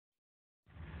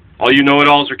All you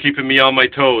know-it-alls are keeping me on my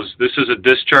toes. This is a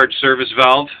discharge service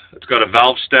valve. It's got a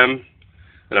valve stem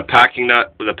and a packing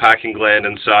nut with a packing gland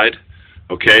inside.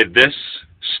 Okay, this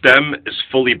stem is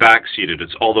fully back-seated.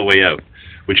 It's all the way out,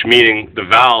 which meaning the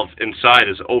valve inside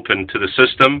is open to the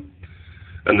system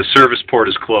and the service port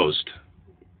is closed.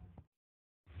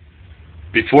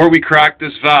 Before we crack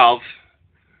this valve,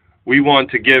 we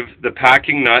want to give the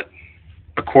packing nut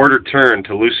a quarter turn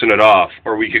to loosen it off,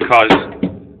 or we could cause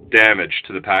damage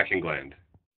to the packing gland.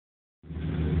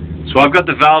 So I've got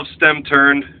the valve stem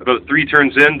turned about 3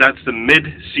 turns in. That's the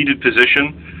mid-seated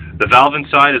position. The valve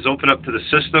inside is open up to the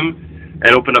system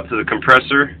and open up to the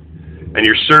compressor, and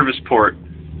your service port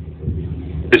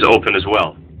is open as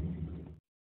well.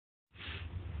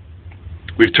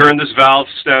 We've turned this valve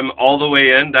stem all the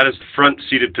way in. That is the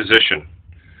front-seated position.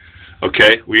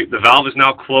 Okay, the valve is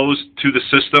now closed to the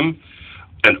system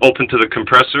and open to the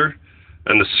compressor,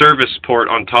 and the service port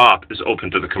on top is open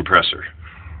to the compressor.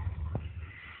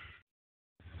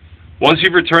 Once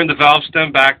you've returned the valve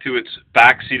stem back to its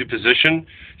back-seated position,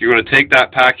 you're going to take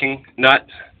that packing nut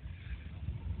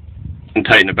and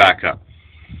tighten it back up.